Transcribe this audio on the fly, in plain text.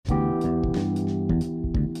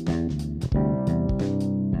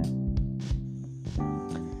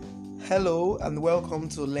Hello and welcome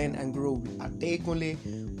to Learn and Grow with Adekunle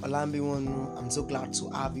Olambiwonu. I'm so glad to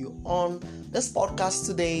have you on this podcast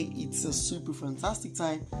today. It's a super fantastic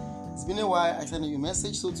time. It's been a while. I sent you a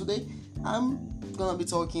message. So today I'm gonna be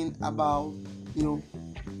talking about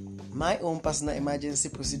my own personal emergency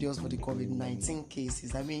procedures for the COVID-19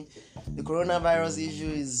 cases. The coronavirus issue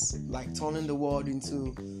is like turning the world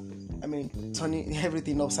into turning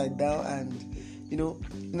everything upside down, and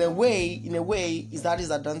in a way that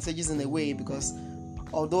is advantages in a way, because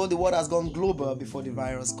although the world has gone global before the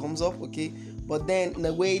virus comes up, but then in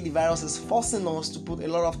a way the virus is forcing us to put a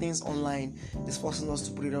lot of things online. It's forcing us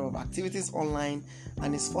to put a lot of activities online,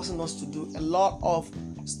 and it's forcing us to do a lot of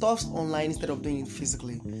stuff online instead of doing it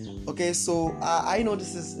physically. So I know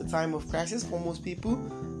this is a time of crisis for most people.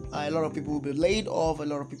 A lot of people will be laid off. A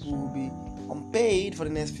lot of people will be unpaid for the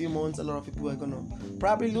next few months. A lot of people are gonna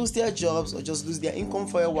probably lose their jobs or just lose their income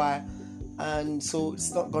for a while, and so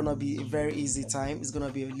it's not gonna be a very easy time. It's gonna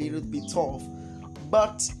be a little bit tough,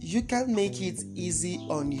 but you can make it easy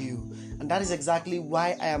on you, and that is exactly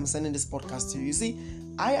why I am sending this podcast to you. You see,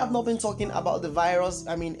 I have not been talking about the virus.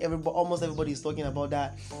 Almost everybody is talking about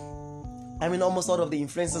that. Almost all of the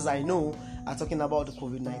influencers I know are talking about the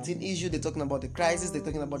COVID-19 issue. They're talking about the crisis. They're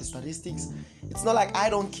talking about the statistics. It's not like I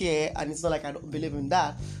don't care, and it's not like I don't believe in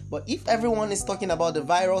that. But if everyone is talking about the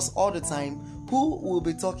virus all the time, who will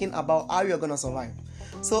be talking about how you're going to survive?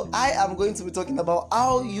 So I am going to be talking about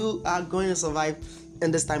how you are going to survive in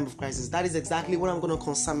this time of crisis. That is exactly what I'm going to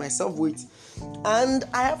concern myself with. And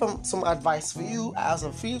I have some advice for you. I have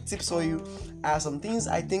some free tips for you. I have some things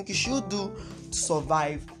I think you should do to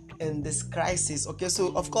survive in this crisis.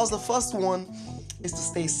 So of course the first one is to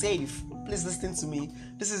stay safe. Please listen to me.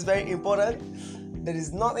 This is very important. There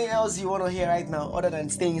is nothing else you want to hear right now other than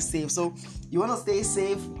staying safe. So you want to stay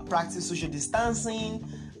safe, practice social distancing.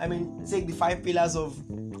 Take the 5 pillars of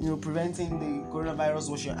preventing the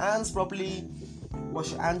coronavirus. Wash your hands properly,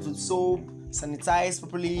 wash your hands with soap, sanitize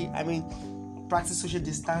properly. Practice social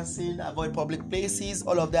distancing, avoid public places,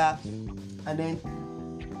 all of that. And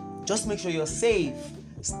then just make sure you're safe.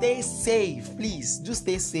 Stay safe, please. Just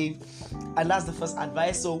stay safe, and that's the first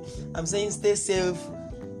advice. So I'm saying stay safe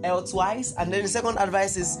health-wise, and then the second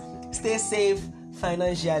advice is stay safe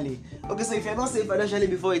financially. So if you're not safe financially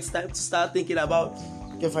before it's time to start thinking about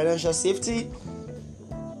your financial safety,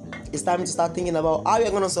 it's time to start thinking about how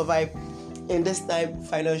you're going to survive in this time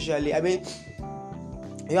financially.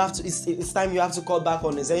 You have to. It's time you have to cut back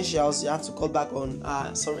on essentials. You have to cut back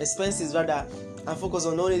on some expenses rather, and focus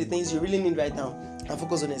on only the things you really need right now. And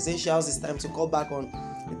focus on essentials. It's time to cut back on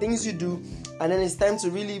the things you do, and then it's time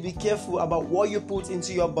to really be careful about what you put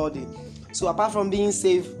into your body. So apart from being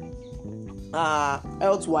safe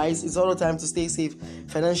health-wise, it's all the time to stay safe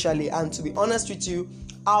financially. And to be honest with you,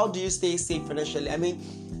 how do you stay safe financially?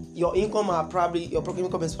 Your income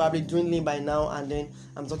is probably dwindling by now, and then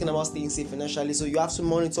I'm talking about staying safe financially. So you have to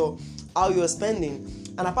monitor how you're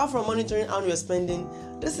spending. And apart from monitoring how you're spending,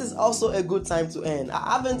 this is also a good time to earn.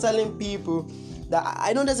 I've been telling people that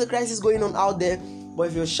I know there's a crisis going on out there, but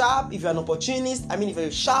if you're sharp, if you're an opportunist, if you're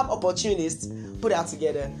a sharp opportunist, put that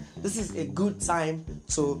together. This is a good time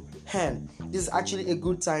to earn. This is actually a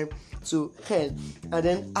good time to earn. And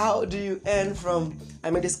then how do you earn from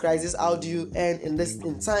this crisis? How do you earn in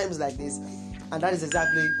times like this? And that is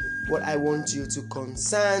exactly what I want you to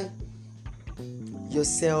concern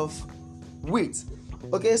yourself with.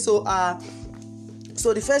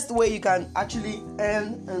 So the first way you can actually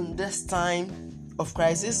earn in this time of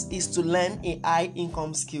crisis is to learn a high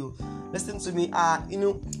income skill. Listen to me.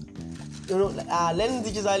 Learning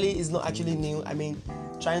digitally is not actually new.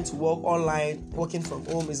 Trying to work online, working from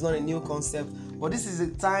home is not a new concept, but this is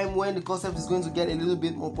a time when the concept is going to get a little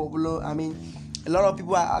bit more popular. A lot of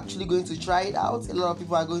people are actually going to try it out. A lot of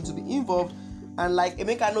people are going to be involved, and like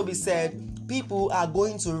Emeka Nobi said, people are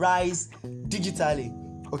going to rise digitally.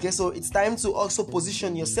 So it's time to also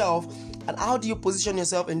position yourself. And how do you position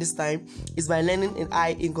yourself in this time? Is by learning an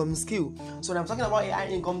high income skill. So when I'm talking about a high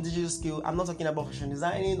income digital skill, I'm not talking about fashion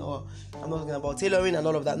designing, or I'm not talking about tailoring and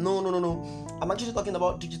all of that. No. I'm actually talking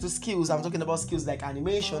about digital skills. I'm talking about skills like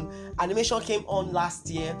animation. Animation came on last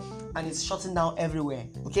year, and it's shutting down everywhere.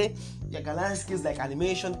 You can learn skills like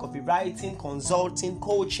animation, copywriting, consulting,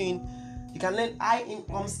 coaching. You can learn high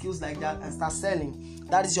income skills like that and start selling.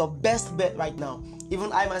 That is your best bet right now. Even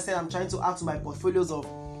I myself, I'm trying to add to my portfolios of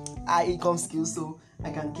high income skills so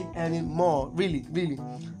I can keep earning more. Really,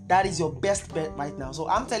 that is your best bet right now. So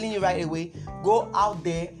I'm telling you right away, go out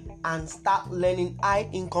there and start learning high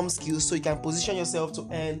income skills so you can position yourself to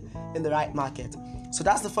earn in the right market. So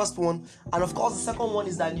that's the first one. And of course, the second one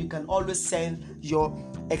is that you can always send your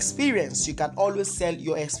experience. You can always sell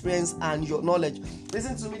your experience and your knowledge.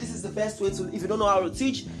 Listen to me, this is the best way to, if you don't know how to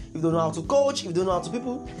teach, if you don't know how to coach, if you don't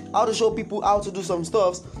know how to show people how to do some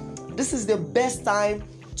stuff, this is the best time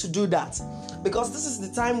to do that. Because this is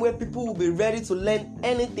the time where people will be ready to learn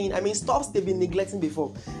anything. Stuff they've been neglecting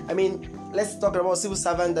before. Let's talk about civil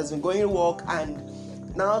servant that's been going to work,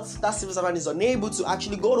 and now that civil servant is unable to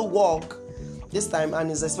actually go to work this time and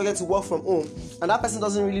is expected to work from home, and that person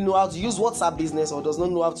doesn't really know how to use WhatsApp business, or does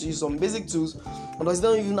not know how to use some basic tools, or does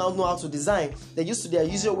not even know how to design. They're used to their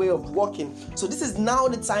usual way of working. So this is now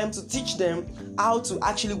the time to teach them how to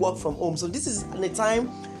actually work from home. So this is the time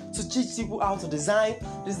to teach people how to design.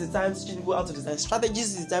 This is the time to teach people how to design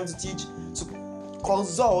strategies. This is the time to teach, to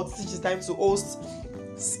consult. This is the time to host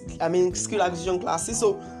skill acquisition classes.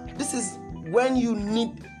 So this is when you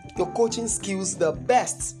need your coaching skills the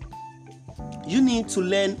best. You need to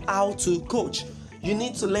learn how to coach. You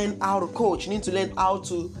need to learn how to coach. You need to learn how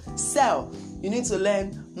to sell. You need to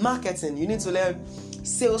learn marketing. You need to learn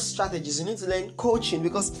sales strategies. You need to learn coaching,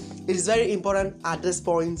 because it is very important at this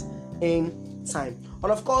point in time.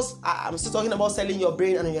 And of course, I'm still talking about selling your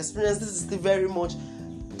brain and your experience. This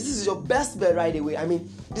is your best bet right away.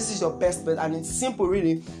 This is your best bet, and it's simple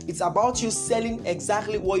really. It's about you selling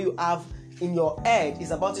exactly what you have in your head.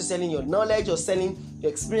 It's about you selling your knowledge or selling your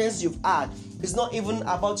experience you've had. It's not even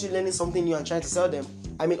about you learning something new and trying to sell them.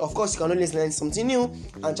 Of course, you can always learn something new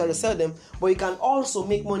and try to sell them, but you can also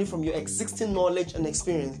make money from your existing knowledge and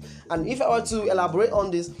experience. And if I were to elaborate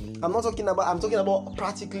on this, I'm talking about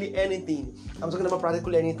practically anything.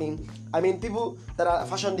 People that are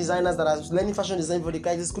fashion designers that are learning fashion design before the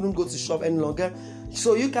crisis couldn't go to shop any longer.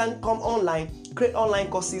 So you can come online, create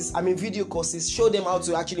online courses, video courses, show them how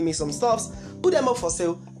to actually make some stuffs, put them up for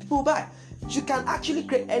sale, people buy. You can actually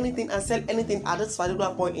create anything and sell anything at this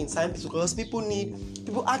particular point in time, because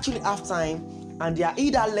people actually have time, and they are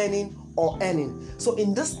either learning or earning. So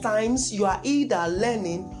in these times, you are either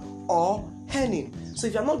learning or earning. So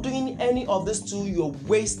if you're not doing any of these two, you're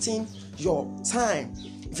wasting your time.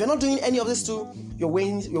 If you're not doing any of these two, you're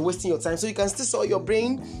wasting your time. So you can still sell your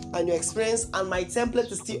brain and your experience, and my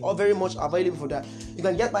template is still very much available for that. You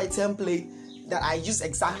can get my template that I use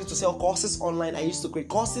exactly to sell courses online. I used to create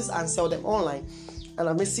courses and sell them online, and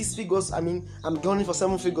I made 6 figures. I'm going for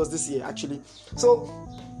 7 figures this year actually. So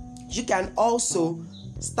you can also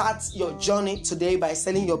start your journey today by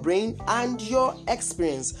selling your brain and your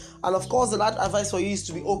experience. And of course, the last advice for you is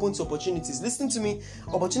to be open to opportunities. Listen to me,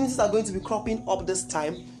 opportunities are going to be cropping up this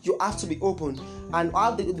time. You have to be open, and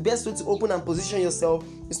the best way to open and position yourself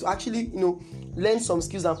is to actually learn some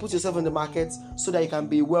skills and put yourself in the market so that you can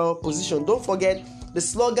be well positioned. Don't forget, the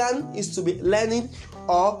slogan is to be learning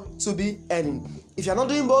or to be earning. If you're not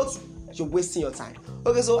doing both, you're wasting your time.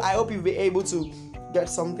 Okay, so I hope you'll be able to get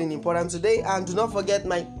something important today, and do not forget,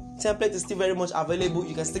 my template is still very much available.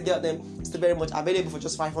 You can still get them. It's still very much available for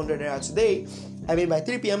just 500 naira today. By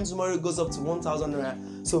 3 p.m. tomorrow it goes up to 1,000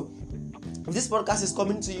 naira. So if this podcast is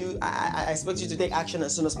coming to you, I expect you to take action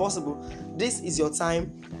as soon as possible. This is your time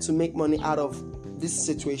to make money out of this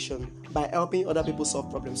situation by helping other people solve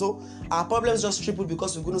problems. So our problems just tripled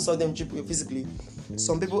because we couldn't solve them physically.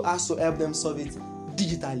 Some people asked to help them solve it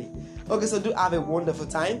digitally. Okay, so do have a wonderful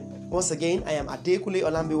time. Once again, I am Adekule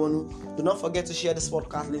Olambiwonu. Do not forget to share this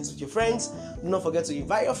podcast links with your friends. Do not forget to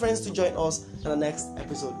invite your friends to join us in the next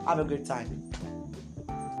episode. Have a great time.